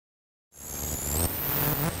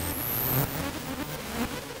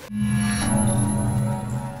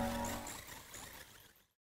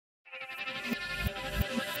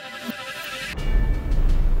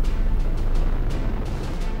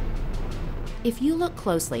If you look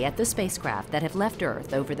closely at the spacecraft that have left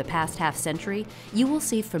Earth over the past half-century, you will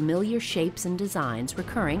see familiar shapes and designs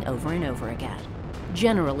recurring over and over again.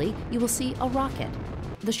 Generally, you will see a rocket,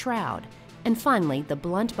 the shroud, and finally the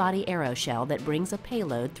blunt body aeroshell that brings a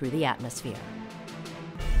payload through the atmosphere.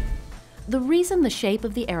 The reason the shape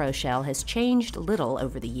of the aeroshell has changed little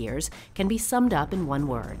over the years can be summed up in one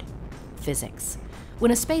word: physics.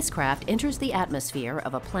 When a spacecraft enters the atmosphere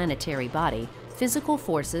of a planetary body, physical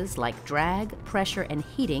forces like drag, pressure, and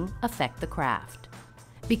heating affect the craft.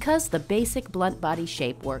 Because the basic blunt body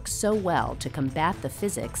shape works so well to combat the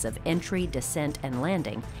physics of entry, descent, and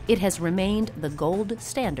landing, it has remained the gold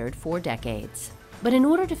standard for decades. But in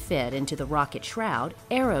order to fit into the rocket shroud,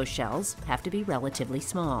 aeroshells have to be relatively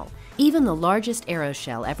small. Even the largest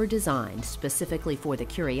aeroshell ever designed specifically for the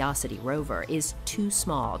Curiosity rover is too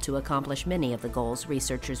small to accomplish many of the goals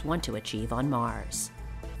researchers want to achieve on Mars.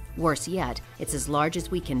 Worse yet, it's as large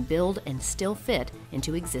as we can build and still fit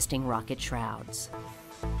into existing rocket shrouds.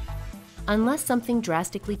 Unless something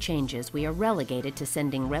drastically changes, we are relegated to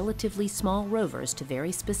sending relatively small rovers to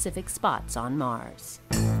very specific spots on Mars.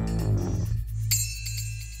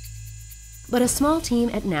 But a small team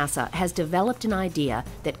at NASA has developed an idea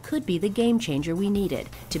that could be the game changer we needed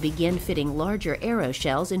to begin fitting larger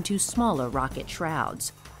aeroshells into smaller rocket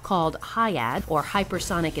shrouds. Called HIAD, or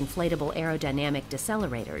Hypersonic Inflatable Aerodynamic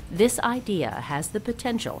Decelerator, this idea has the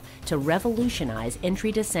potential to revolutionize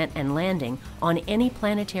entry, descent, and landing on any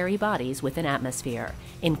planetary bodies with an atmosphere,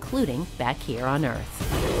 including back here on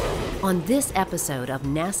Earth. On this episode of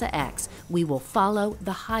NASA X, we will follow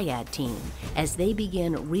the HIAD team as they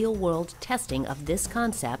begin real-world testing of this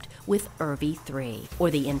concept with IRVE-3, or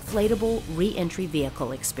the Inflatable Re-Entry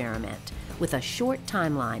Vehicle Experiment. With a short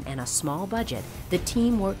timeline and a small budget, the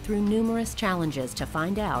team worked through numerous challenges to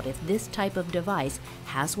find out if this type of device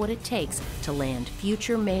has what it takes to land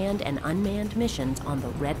future manned and unmanned missions on the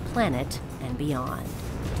Red Planet and beyond.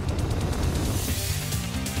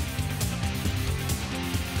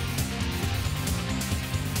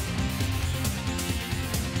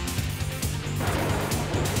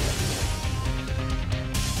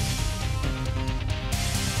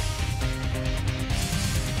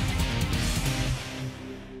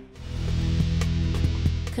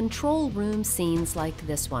 Control room scenes like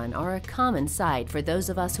this one are a common sight for those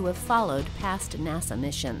of us who have followed past NASA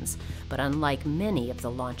missions. But unlike many of the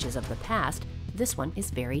launches of the past, this one is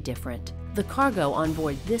very different. The cargo on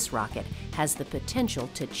board this rocket has the potential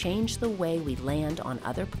to change the way we land on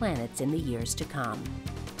other planets in the years to come.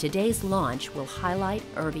 Today's launch will highlight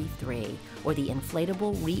IRVE-3, or the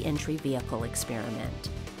Inflatable Re-Entry Vehicle Experiment.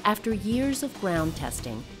 After years of ground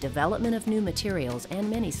testing, development of new materials, and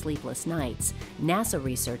many sleepless nights, NASA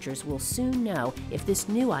researchers will soon know if this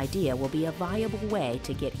new idea will be a viable way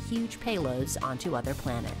to get huge payloads onto other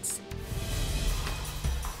planets.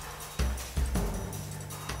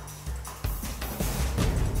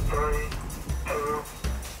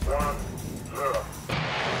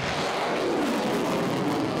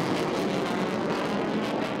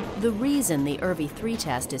 The reason the IRVE-3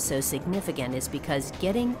 test is so significant is because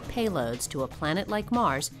getting payloads to a planet like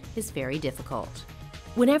Mars is very difficult.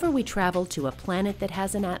 Whenever we travel to a planet that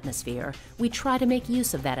has an atmosphere, we try to make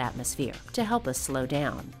use of that atmosphere to help us slow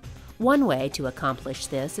down. One way to accomplish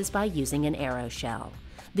this is by using an aeroshell.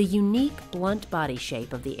 The unique blunt body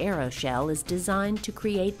shape of the aeroshell is designed to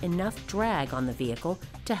create enough drag on the vehicle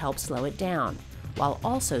to help slow it down, while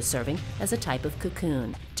also serving as a type of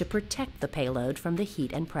cocoon to protect the payload from the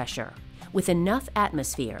heat and pressure. With enough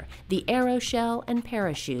atmosphere, the aeroshell and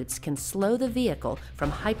parachutes can slow the vehicle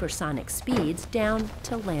from hypersonic speeds down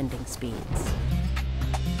to landing speeds.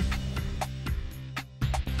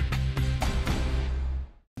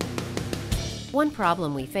 One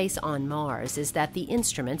problem we face on Mars is that the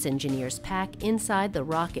instruments engineers pack inside the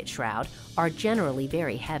rocket shroud are generally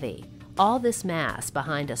very heavy. All this mass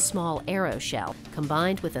behind a small aeroshell,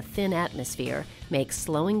 combined with a thin atmosphere, makes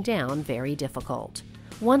slowing down very difficult.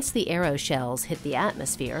 Once the aeroshells hit the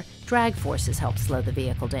atmosphere, drag forces help slow the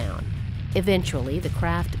vehicle down. Eventually, the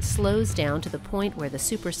craft slows down to the point where the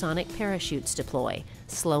supersonic parachutes deploy,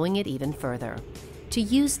 slowing it even further. To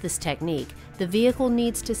use this technique, the vehicle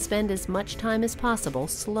needs to spend as much time as possible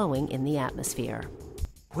slowing in the atmosphere.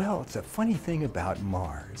 Well, it's a funny thing about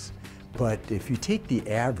Mars, but if you take the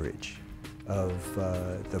average of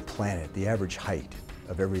the planet, the average height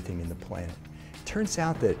of everything in the planet, it turns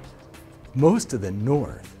out that most of the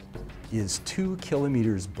north is 2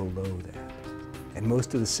 kilometers below that, and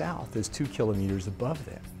most of the south is 2 kilometers above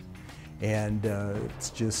that. And it's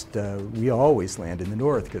just, we always land in the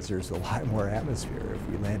north because there's a lot more atmosphere. If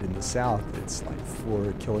we land in the south, it's like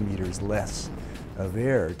 4 kilometers less of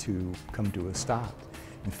air to come to a stop.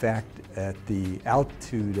 In fact, at the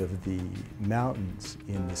altitude of the mountains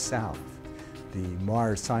in the south, the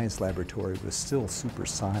Mars Science Laboratory was still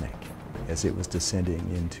supersonic as it was descending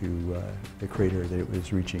into the crater that it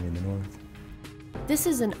was reaching in the north. This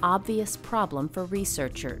is an obvious problem for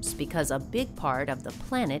researchers because a big part of the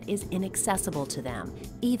planet is inaccessible to them,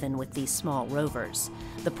 even with these small rovers.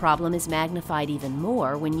 The problem is magnified even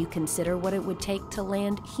more when you consider what it would take to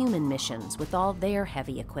land human missions with all their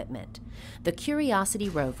heavy equipment. The Curiosity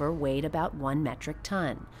rover weighed about 1 metric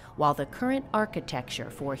ton, while the current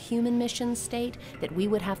architecture for human missions state that we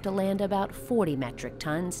would have to land about 40 metric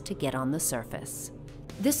tons to get on the surface.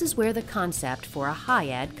 This is where the concept for a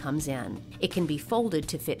HIAD comes in. It can be folded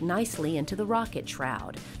to fit nicely into the rocket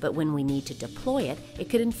shroud, but when we need to deploy it, it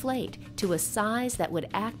could inflate to a size that would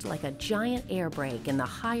act like a giant air brake in the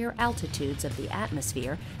higher altitudes of the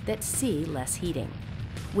atmosphere that see less heating.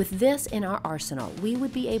 With this in our arsenal, we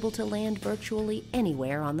would be able to land virtually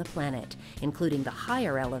anywhere on the planet, including the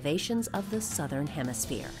higher elevations of the southern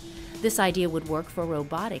hemisphere. This idea would work for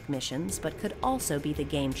robotic missions, but could also be the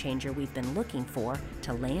game changer we've been looking for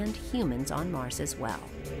to land humans on Mars as well.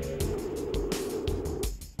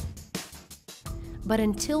 But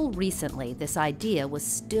until recently, this idea was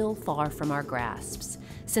still far from our grasps.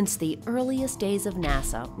 Since the earliest days of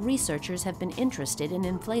NASA, researchers have been interested in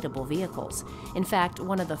inflatable vehicles. In fact,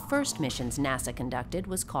 one of the first missions NASA conducted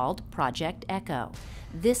was called Project Echo.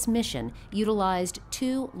 This mission utilized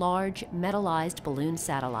 2 large metallized balloon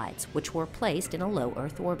satellites, which were placed in a low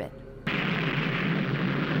Earth orbit.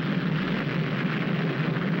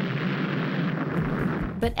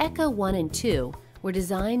 But Echo 1 and 2 were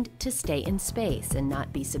designed to stay in space and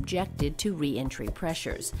not be subjected to re-entry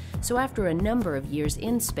pressures. So after a number of years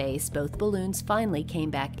in space, both balloons finally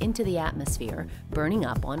came back into the atmosphere, burning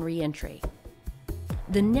up on re-entry.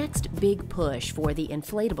 The next big push for the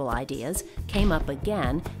inflatable ideas came up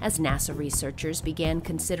again as NASA researchers began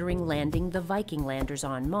considering landing the Viking landers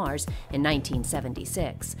on Mars in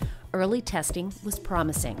 1976. Early testing was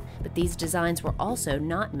promising, but these designs were also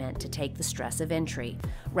not meant to take the stress of entry.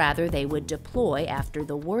 Rather, they would deploy after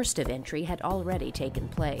the worst of entry had already taken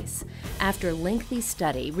place. After lengthy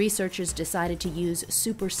study, researchers decided to use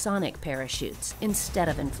supersonic parachutes instead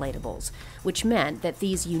of inflatables, which meant that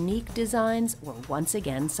these unique designs were once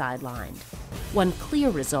again sidelined. One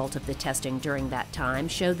clear result of the testing during that time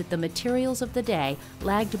showed that the materials of the day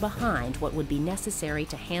lagged behind what would be necessary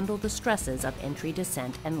to handle the stresses of entry,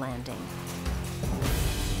 descent, and landing.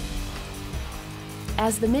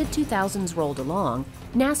 As the mid-2000s rolled along,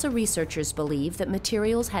 NASA researchers believed that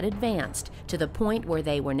materials had advanced to the point where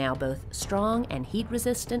they were now both strong and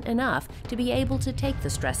heat-resistant enough to be able to take the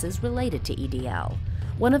stresses related to EDL.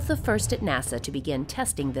 One of the first at NASA to begin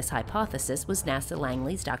testing this hypothesis was NASA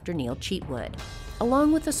Langley's Dr. Neil Cheatwood.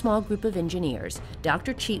 Along with a small group of engineers,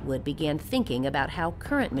 Dr. Cheatwood began thinking about how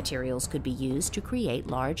current materials could be used to create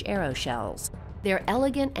large aeroshells. Their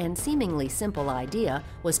elegant and seemingly simple idea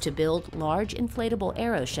was to build large inflatable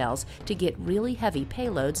aeroshells to get really heavy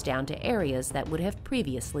payloads down to areas that would have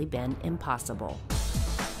previously been impossible.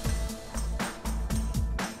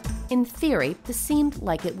 In theory, this seemed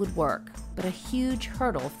like it would work, but a huge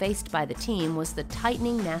hurdle faced by the team was the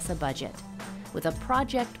tightening NASA budget. With a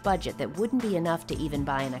project budget that wouldn't be enough to even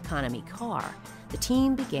buy an economy car, the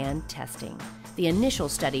team began testing. The initial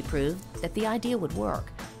study proved that the idea would work,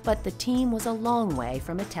 but the team was a long way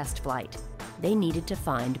from a test flight. They needed to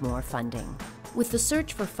find more funding. With the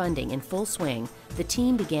search for funding in full swing, the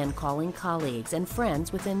team began calling colleagues and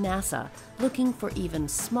friends within NASA, looking for even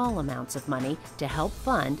small amounts of money to help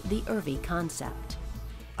fund the IRVE concept.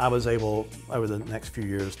 I was able, over the next few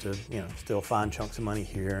years, to still find chunks of money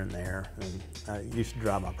here and there. And I used to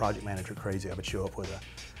drive my project manager crazy. I would show up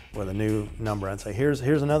with a new number and say, here's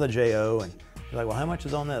another JO, and he's like, well, how much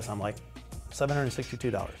is on this? I'm like,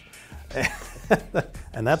 $762.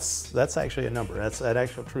 And that's actually a number. That's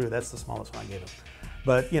actually true. That's the smallest one I gave him.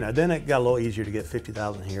 But then it got a little easier to get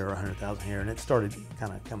 50,000 here or 100,000 here, and it started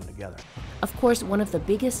kind of coming together. Of course, one of the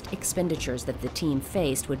biggest expenditures that the team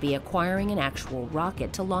faced would be acquiring an actual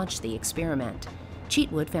rocket to launch the experiment.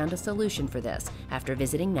 Cheatwood found a solution for this after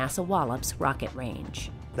visiting NASA Wallops rocket range.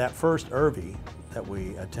 That first IRVE that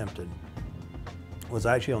we attempted was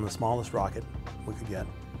actually on the smallest rocket we could get.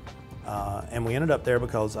 And we ended up there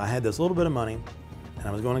because I had this little bit of money, and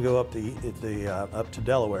I was going to go up to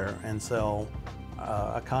Delaware and sell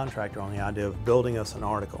a contractor on the idea of building us an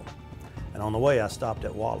article. And on the way, I stopped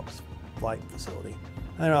at Wallops flight facility,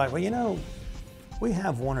 and they're like, well, we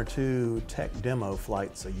have 1 or 2 tech demo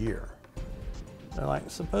flights a year. They're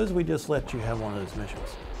like, suppose we just let you have one of those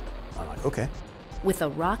missions. I'm like, okay. With a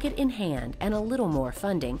rocket in hand and a little more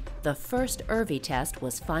funding, the first IRVE test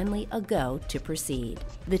was finally a go to proceed.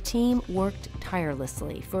 The team worked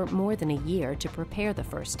tirelessly for more than a year to prepare the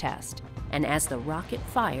first test, and as the rocket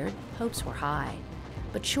fired, hopes were high.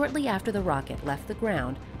 But shortly after the rocket left the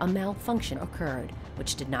ground, a malfunction occurred,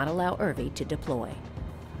 which did not allow IRVE to deploy.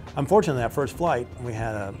 Unfortunately, that first flight, we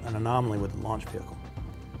had an anomaly with the launch vehicle.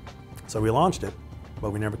 So we launched it,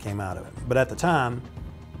 but we never came out of it. But at the time,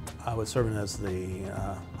 I was serving as the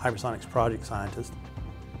hypersonics project scientist,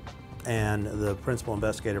 and the principal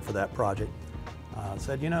investigator for that project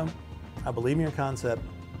said, you know, I believe in your concept,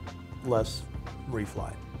 let's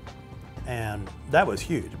refly. And that was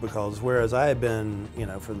huge, because whereas I had been, you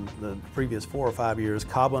know, for the previous 4 or 5 years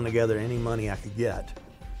cobbling together any money I could get,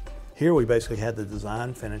 here we basically had the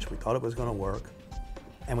design finished, we thought it was going to work,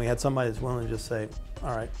 and we had somebody that's willing to just say,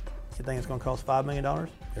 all right, you think it's going to cost $5 million?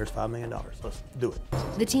 Here's $5 million, let's do it.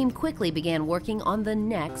 The team quickly began working on the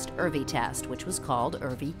next IRVE test, which was called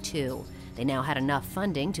IRVE-2. They now had enough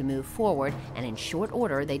funding to move forward, and in short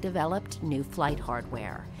order they developed new flight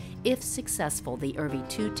hardware. If successful, the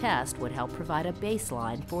IRVE-2 test would help provide a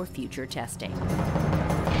baseline for future testing.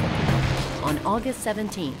 On August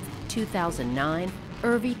 17, 2009,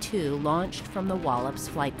 IRVE-2 launched from the Wallops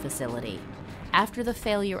Flight Facility. After the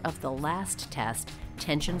failure of the last test,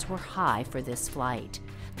 tensions were high for this flight.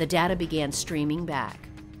 The data began streaming back.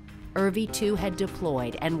 IRVE-2 had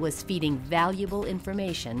deployed and was feeding valuable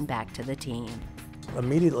information back to the team.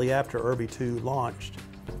 Immediately after IRVE-2 launched,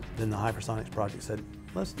 then the hypersonics project said,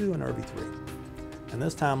 let's do an IRVE-3. And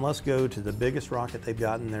this time, let's go to the biggest rocket they've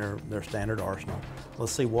got in their standard arsenal.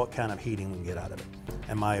 Let's see what kind of heating we can get out of it.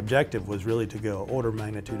 And my objective was really to go order of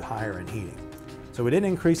magnitude higher in heating. So we didn't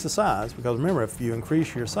increase the size, because remember, if you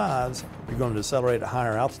increase your size, you're going to decelerate at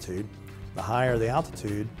higher altitude. The higher the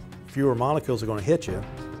altitude, fewer molecules are going to hit you,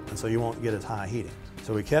 and so you won't get as high heating.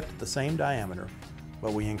 So we kept it the same diameter,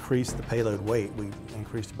 but we increased the payload weight. We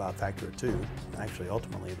increased about a factor of 2. Actually,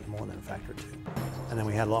 ultimately, it was more than a factor of 2. And then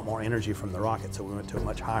we had a lot more energy from the rocket, so we went to a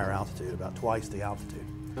much higher altitude, about twice the altitude.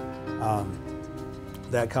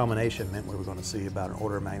 That combination meant we were going to see about an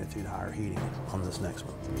order of magnitude higher heating on this next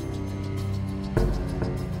one.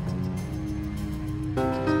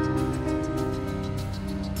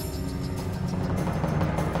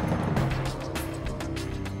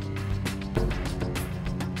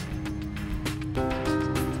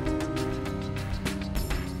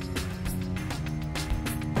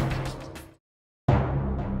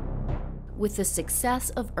 With the success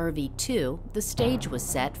of IRVE-2, the stage was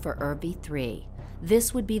set for IRVE-3.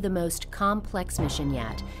 This would be the most complex mission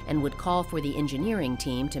yet, and would call for the engineering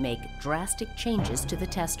team to make drastic changes to the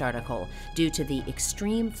test article due to the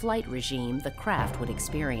extreme flight regime the craft would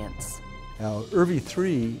experience. Now,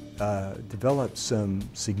 IRVE-3 developed some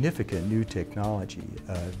significant new technology.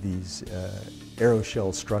 These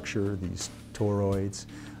aeroshell structure, these toroids,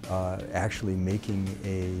 actually making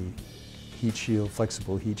a heat shield,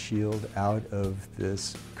 flexible heat shield out of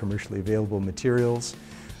this commercially available materials,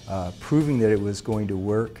 proving that it was going to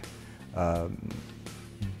work,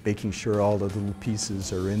 making sure all the little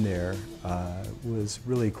pieces are in there was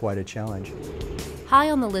really quite a challenge. High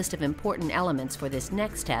on the list of important elements for this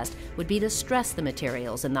next test would be to stress the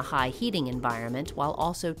materials in the high heating environment while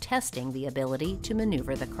also testing the ability to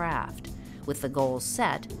maneuver the craft. With the goals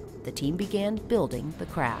set, the team began building the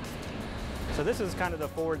craft. So this is kind of the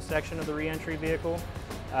forward section of the re-entry vehicle.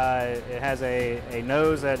 It has a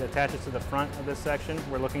nose that attaches to the front of this section.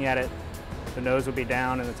 We're looking at it, the nose would be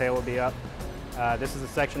down and the tail would be up. This is the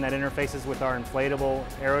section that interfaces with our inflatable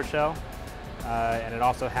aeroshell, and it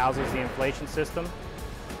also houses the inflation system.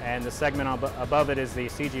 And the segment above it is the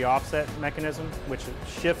CG offset mechanism, which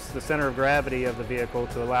shifts the center of gravity of the vehicle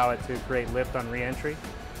to allow it to create lift on re-entry.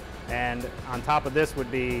 And on top of this would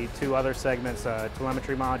be 2 other segments, a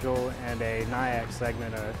telemetry module and a NIAC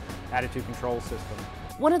segment, an attitude control system.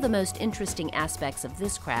 One of the most interesting aspects of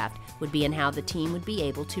this craft would be in how the team would be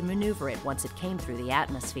able to maneuver it once it came through the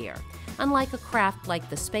atmosphere. Unlike a craft like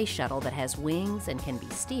the space shuttle that has wings and can be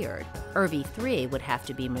steered, IRVE-3 would have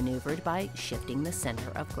to be maneuvered by shifting the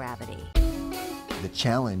center of gravity. The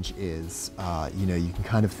challenge is, you can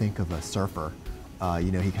kind of think of a surfer.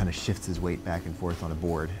 He kind of shifts his weight back and forth on a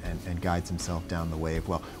board and guides himself down the wave.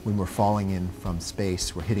 Well, when we're falling in from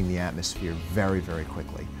space, we're hitting the atmosphere very, very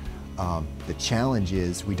quickly. The challenge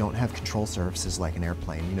is we don't have control surfaces like an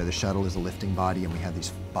airplane. The shuttle is a lifting body and we have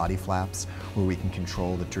these body flaps where we can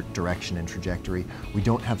control the direction and trajectory. We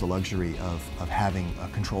don't have the luxury of having a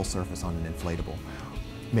control surface on an inflatable.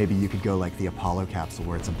 Maybe you could go like the Apollo capsule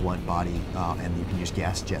where it's a blunt body and you can use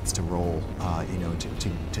gas jets to roll,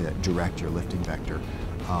 to direct your lifting vector.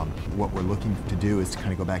 What we're looking to do is to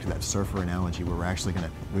kind of go back to that surfer analogy where we're actually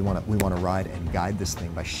we want to ride and guide this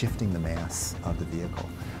thing by shifting the mass of the vehicle.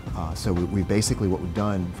 So we basically, what we've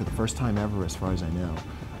done for the first time ever, as far as I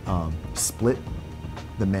know, split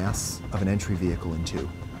the mass of an entry vehicle in two.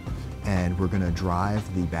 And we're going to drive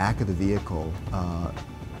the back of the vehicle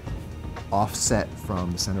offset from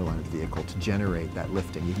the center line of the vehicle to generate that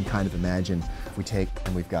lifting. You can kind of imagine if we take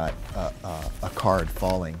and we've got a card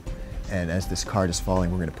falling, and as this card is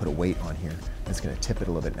falling, we're going to put a weight on here. And it's going to tip it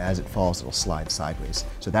a little bit, and as it falls, it'll slide sideways.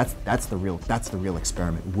 So that's the real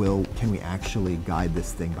experiment. Can we actually guide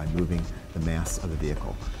this thing by moving the mass of the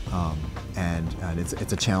vehicle? And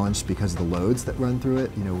it's a challenge because of the loads that run through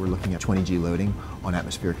it. You know, we're looking at 20 G loading on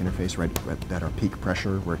atmospheric interface right at our peak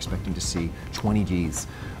pressure. We're expecting to see 20 Gs.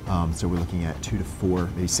 So we're looking at 2 to 4,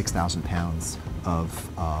 maybe 6,000 pounds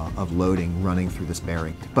of loading running through this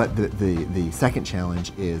bearing. But the second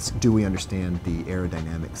challenge is, do we understand the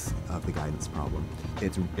aerodynamics of the guidance problem?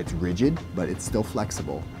 It's rigid, but it's still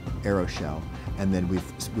flexible, aeroshell. And then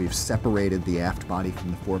we've separated the aft body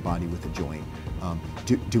from the forebody with a joint.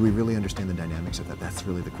 Do we really understand the dynamics of that? That's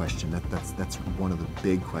really the question. That's one of the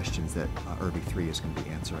big questions that IRVE-3 is going to be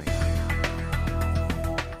answering.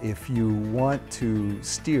 If you want to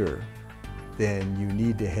steer, then you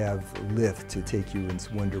need to have lift to take you in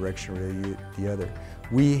one direction or the other.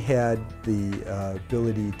 We had the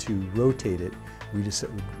ability to rotate it. We just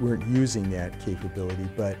weren't using that capability,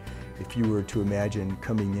 but if you were to imagine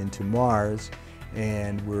coming into Mars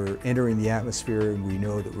and we're entering the atmosphere and we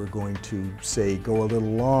know that we're going to, say, go a little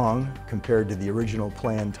long compared to the original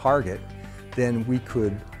planned target, then we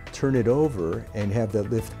could turn it over and have that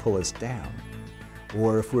lift pull us down.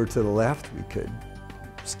 Or if we're to the left, we could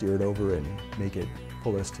steer it over and make it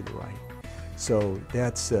pull us to the right. So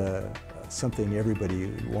that's something everybody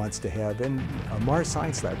wants to have. And Mars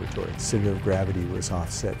Science Laboratory, center of gravity was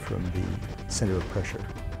offset from the center of pressure.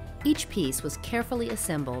 Each piece was carefully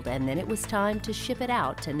assembled, and then it was time to ship it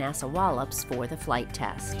out to NASA Wallops for the flight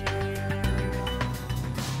test.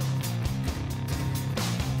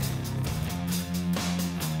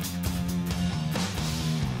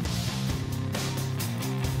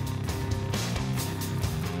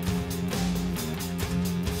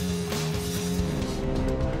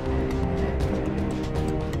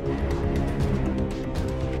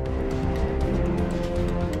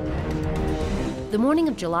 The morning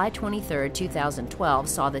of July 23, 2012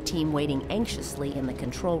 saw the team waiting anxiously in the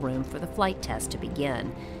control room for the flight test to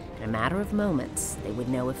begin. In a matter of moments, they would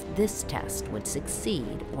know if this test would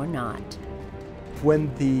succeed or not.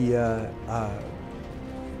 When the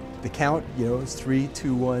count, is 3,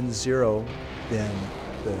 2, 1, 0, then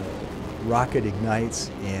the rocket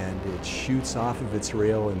ignites and it shoots off of its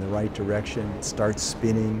rail in the right direction. It starts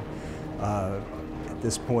spinning. At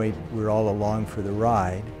this point, we're all along for the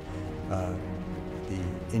ride.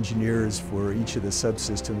 The engineers for each of the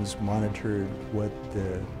subsystems monitored what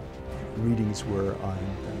the readings were on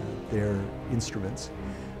their instruments.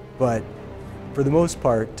 But for the most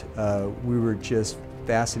part, we were just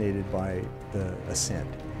fascinated by the ascent.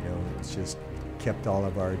 It's just kept all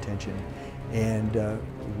of our attention. And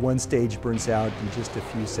one stage burns out in just a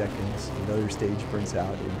few seconds, another stage burns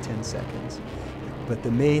out in 10 seconds. But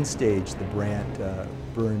the main stage, the Brant,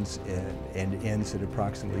 burns and ends at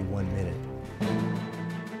approximately 1 minute.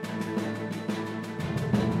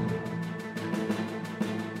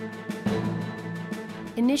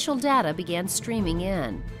 Initial data began streaming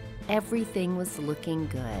in. Everything was looking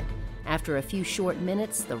good. After a few short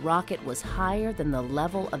minutes, the rocket was higher than the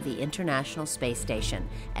level of the International Space Station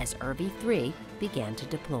as IRVE-3 began to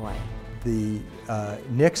deploy. The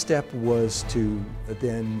next step was to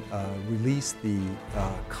then release the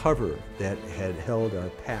cover that had held our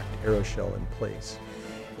packed aeroshell in place.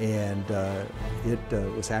 And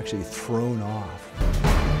it was actually thrown off.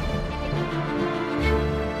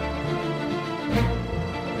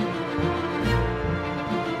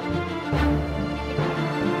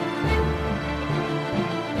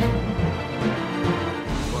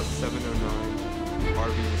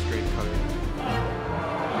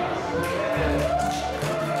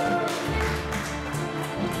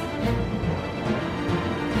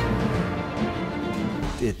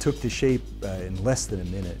 It took the shape in less than a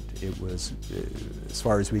minute. It was, as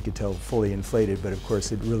far as we could tell, fully inflated, but of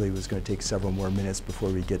course it really was going to take several more minutes before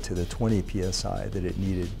we get to the 20 psi that it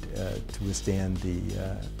needed to withstand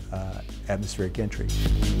the atmospheric entry.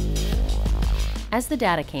 As the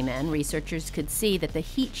data came in, researchers could see that the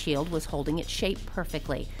heat shield was holding its shape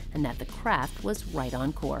perfectly and that the craft was right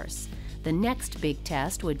on course. The next big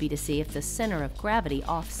test would be to see if the center of gravity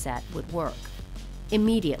offset would work.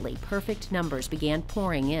 Immediately, perfect numbers began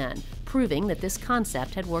pouring in, proving that this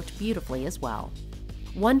concept had worked beautifully as well.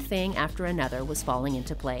 One thing after another was falling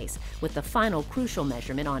into place, with the final crucial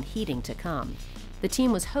measurement on heating to come. The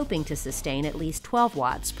team was hoping to sustain at least 12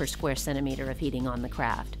 watts per square centimeter of heating on the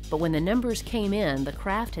craft, but when the numbers came in, the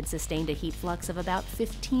craft had sustained a heat flux of about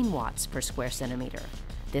 15 watts per square centimeter.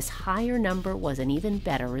 This higher number was an even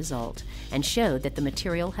better result, and showed that the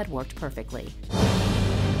material had worked perfectly.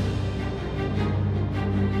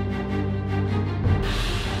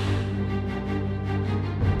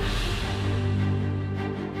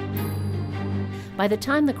 By the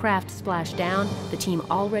time the craft splashed down, the team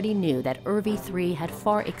already knew that IRVE-3 had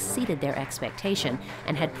far exceeded their expectation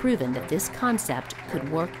and had proven that this concept could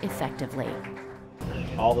work effectively.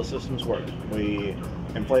 All the systems worked. We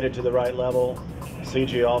inflated to the right level,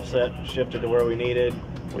 CG offset shifted to where we needed.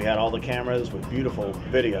 We had all the cameras with beautiful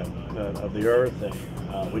video of the Earth,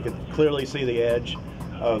 and we could clearly see the edge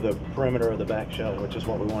of the perimeter of the back shell, which is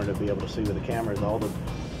what we wanted to be able to see with the cameras. All the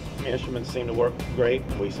instruments seemed to work great.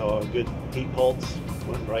 We saw a good heat pulse,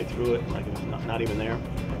 went right through it like it was not even there.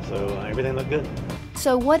 So everything looked good.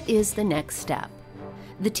 So what is the next step?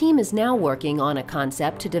 The team is now working on a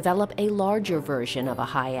concept to develop a larger version of a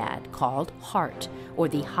HIAD called HART, or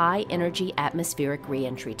the High Energy Atmospheric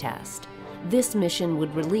Reentry Test. This mission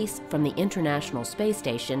would release from the International Space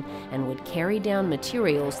Station and would carry down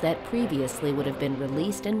materials that previously would have been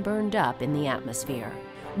released and burned up in the atmosphere.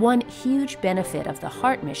 One huge benefit of the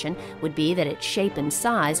HART mission would be that its shape and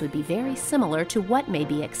size would be very similar to what may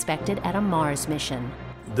be expected at a Mars mission.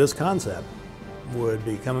 This concept would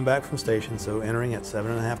be coming back from station, so entering at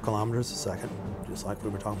 7.5 kilometers a second, just like we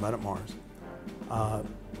were talking about at Mars.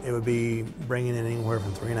 It would be bringing in anywhere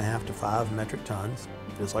from 3.5 to 5 metric tons,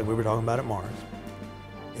 just like we were talking about at Mars.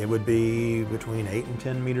 It would be between 8 and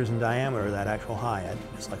 10 meters in diameter, that actual HIAD,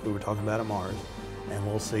 just like we were talking about at Mars. And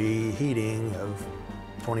we'll see heating of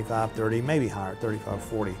 25, 30, maybe higher, 35,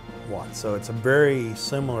 40 watts. So it's a very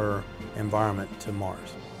similar environment to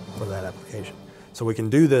Mars for that application. So we can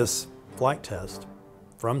do this flight test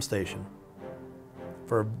from station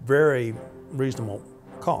for a very reasonable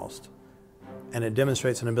cost. And it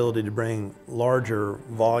demonstrates an ability to bring larger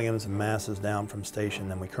volumes and masses down from station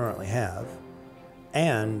than we currently have.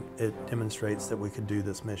 And it demonstrates that we could do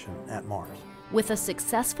this mission at Mars. With a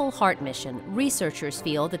successful HART mission, researchers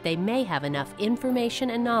feel that they may have enough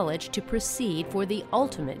information and knowledge to proceed for the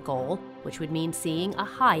ultimate goal, which would mean seeing a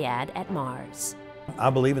HIAD at Mars. I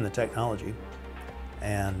believe in the technology,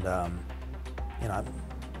 and I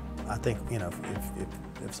think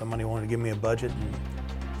if somebody wanted to give me a budget and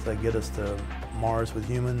say get us to Mars with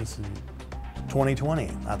humans in 2020,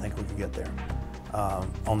 I think we could get there.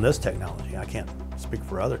 On this technology, I can't speak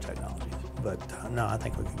for other technologies, but no, I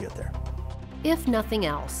think we could get there. If nothing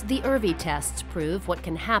else, the IRVE tests prove what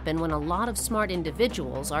can happen when a lot of smart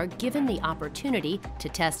individuals are given the opportunity to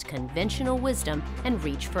test conventional wisdom and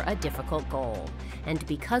reach for a difficult goal. And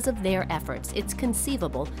because of their efforts, it's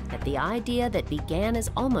conceivable that the idea that began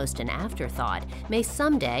as almost an afterthought may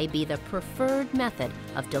someday be the preferred method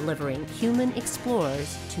of delivering human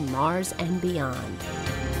explorers to Mars and beyond.